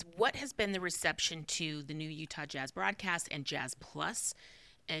 though. What has been the reception to the new Utah Jazz broadcast and Jazz Plus?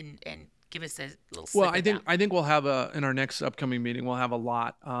 And give us a little Well, I think we'll have in our next upcoming meeting, we'll have a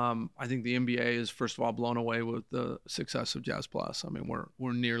lot. I think the NBA is, first of all, blown away with the success of Jazz Plus. I mean,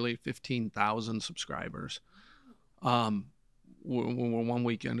 we're nearly 15,000 subscribers. We're 1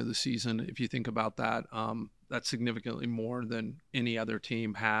 week into the season. If you think about that, that's significantly more than any other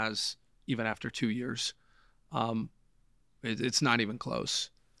team has, even after 2 years. It's not even close.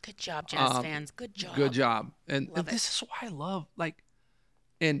 Good job, Jazz fans. Good job. Good job. And this is why I love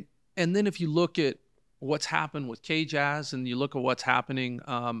and then if you look at what's happened with K-Jazz and you look at what's happening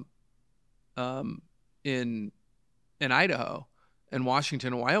in Idaho and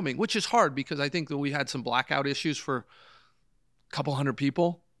Washington and Wyoming, which is hard because I think that we had some blackout issues for a couple hundred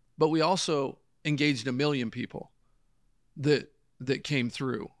people, but we also engaged 1 million people that came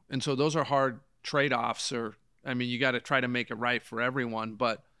through. And so those are hard trade-offs, you got to try to make it right for everyone.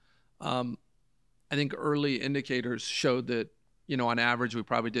 But I think early indicators showed that, on average, we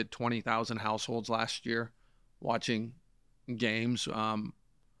probably did 20,000 households last year watching games.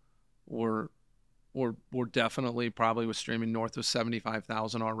 We're definitely probably was streaming north of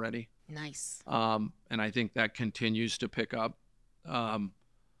 75,000 already. Nice. And I think that continues to pick up. I'd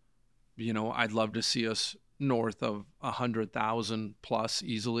love to see us north of 100,000 plus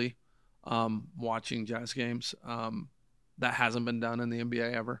easily watching Jazz games. That hasn't been done in the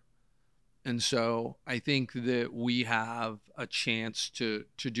NBA ever. And so I think that we have a chance to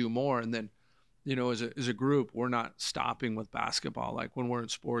do more. And then, as a group, we're not stopping with basketball. Like when we're in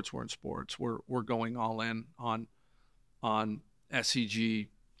sports, we're in sports. We're going all in on SEG,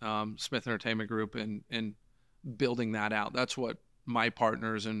 Smith Entertainment Group, and building that out. That's what my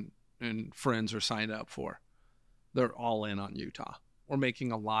partners and friends are signed up for. They're all in on Utah. We're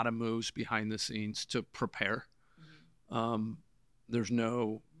making a lot of moves behind the scenes to prepare. Mm-hmm. There's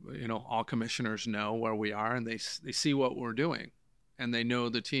no, all commissioners know where we are, and they see what we're doing, and they know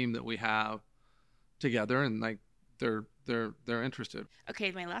the team that we have together, and like they're interested.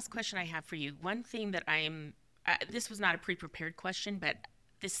 Okay, my last question I have for you. One thing that this was not a pre-prepared question, but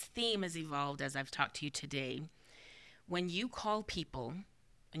this theme has evolved as I've talked to you today. when you call people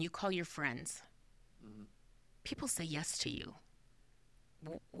and you call your friends, Mhm. people say yes to you.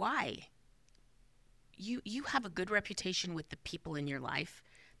 Why? You have a good reputation with the people in your life.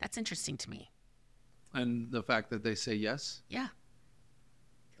 That's interesting to me. And the fact that they say yes, Yeah.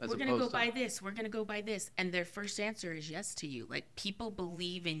 as We're going to go opposed to, buy this. We're going to go buy this. And their first answer is yes to you. Like people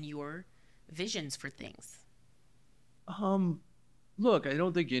believe in your visions for things. um, look, I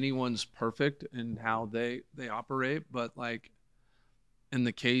don't think anyone's perfect in how they operate, but like in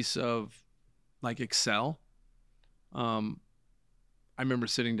the case of like Excel, um, I remember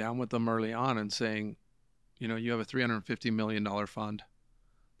sitting down with them early on and saying, you have a $350 million fund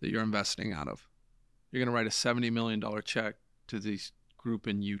that you're investing out of. You're going to write a $70 million check to this group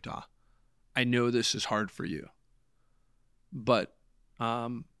in Utah. I know this is hard for you, but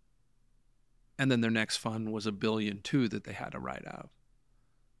and then their next fund was $1 billion too that they had to write out.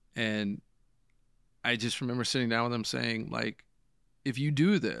 And I just remember sitting down with them saying, like, if you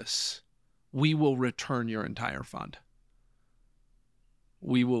do this, we will return your entire fund.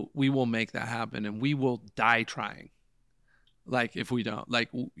 We will make that happen, and we will die trying. Like if we don't, like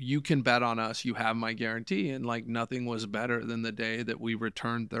you can bet on us, you have my guarantee. And like nothing was better than the day that we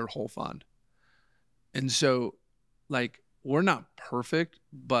returned their whole fund. And so like we're not perfect,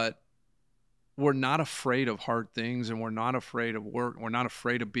 but we're not afraid of hard things, and we're not afraid of work. We're not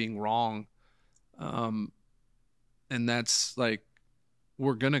afraid of being wrong. Um, and that's like,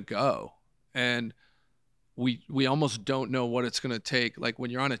 we're going to go. And we almost don't know what it's going to take. Like when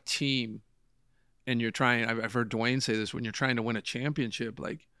you're on a team and you're trying, I've heard Dwayne say this, when you're trying to win a championship,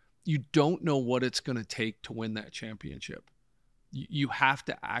 like you don't know what it's going to take to win that championship. You have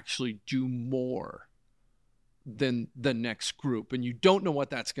to actually do more than the next group, and you don't know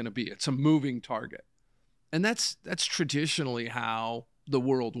what that's going to be. It's a moving target. And that's traditionally how the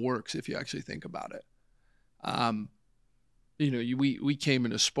world works if you actually think about it. Um, we came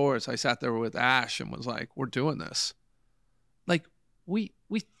into sports. I sat there with Ash and was like, we're doing this. Like we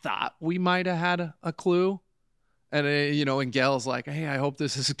thought we might have had a clue. And and Gail's like, hey, I hope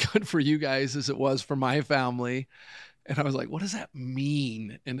this is good for you guys as it was for my family. And I was like, what does that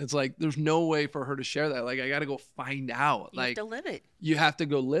mean? And it's like, there's no way for her to share that. Like, I got to go find out. You have to live it. You have to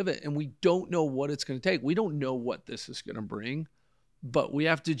go live it. And we don't know what it's going to take. We don't know what this is going to bring, but we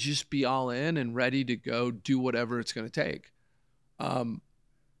have to just be all in and ready to go do whatever it's going to take.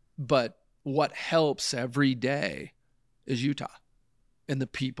 But what helps every day is Utah and the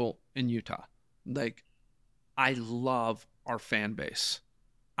people in Utah. Like, I love our fan base.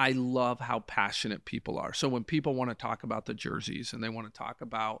 I love how passionate people are. So when people want to talk about the jerseys and they want to talk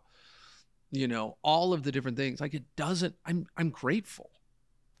about, all of the different things, like it doesn't, I'm grateful.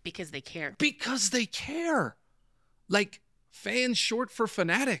 Because they care. Because they care. Like fans short for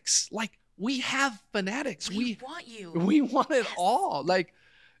fanatics. Like we have fanatics. We want you. We want it all. Like,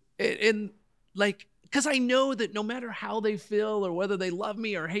 and like, because I know that no matter how they feel or whether they love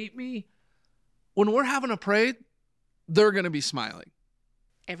me or hate me, when we're having a parade, they're going to be smiling.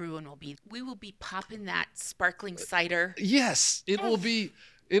 We will be popping that sparkling cider. Yes,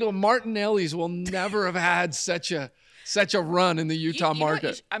 Martinelli's will never have had such a run in the Utah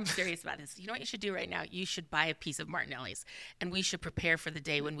market. I'm serious about this. You know what you should do right now? You should buy a piece of Martinelli's, and we should prepare for the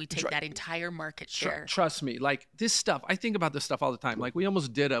day when we take that entire market share. Trust me, like this stuff, I think about this stuff all the time. Like we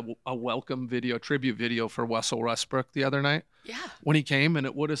almost did a welcome video, tribute video for Russell Westbrook the other night. Yeah. When he came, and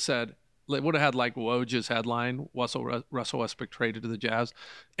it would have had like Woj's headline, Russell Westbrook traded to the Jazz,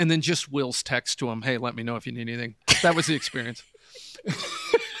 and then just Will's text to him, hey, let me know if you need anything. That was the experience.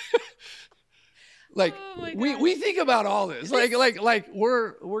 Like we think about all this. Like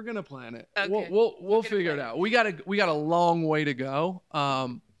we're gonna plan it. Okay. We'll figure it out. We got a long way to go.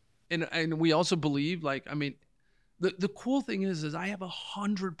 And we also believe, like, I mean, the cool thing is I have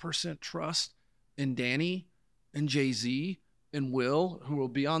 100% trust in Danny and Jay-Z and Will, who will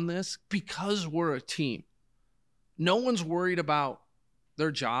be on this, because we're a team. No one's worried about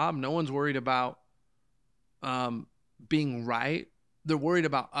their job. No one's worried about being right. They're worried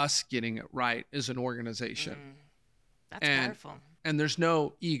about us getting it right as an organization. That's powerful. And there's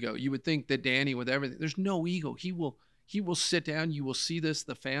no ego. You would think that Danny, with everything, there's no ego. He will sit down. You will see this.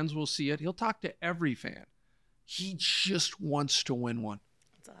 The fans will see it. He'll talk to every fan. He just wants to win one.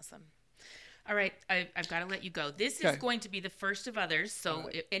 That's awesome. All right, I've got to let you go. This is going to be the first of others, so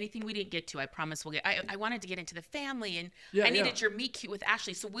if anything we didn't get to, I promise we'll get. I wanted to get into the family, and I needed your meet cute with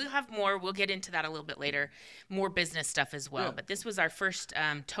Ashley, so we'll have more. We'll get into that a little bit later, more business stuff as well. Yeah. But this was our first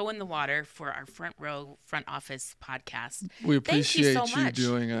toe in the water for our front row, front office podcast. We appreciate you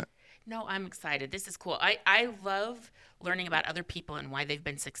doing it. No, I'm excited. This is cool. I love learning about other people and why they've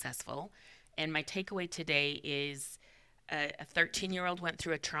been successful, and my takeaway today is a 13-year-old went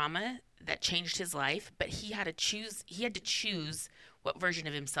through a trauma that changed his life, but he had to choose. He had to choose what version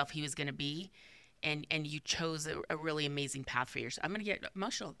of himself he was going to be, and you chose a really amazing path for yourself. I'm going to get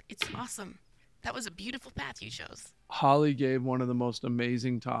emotional. It's awesome. That was a beautiful path you chose. Holly gave one of the most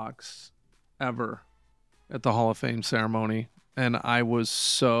amazing talks ever at the Hall of Fame ceremony, and I was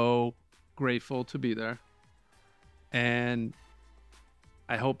so grateful to be there. And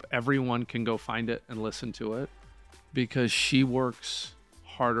I hope everyone can go find it and listen to it, because she works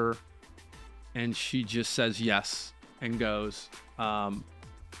harder and she just says yes and goes.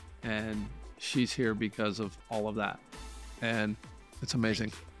 And she's here because of all of that. And it's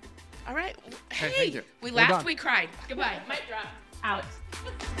amazing. All right. Hey, Hey, thank you. we We're laughed, done. we cried. Goodbye. Mic drop. Alex.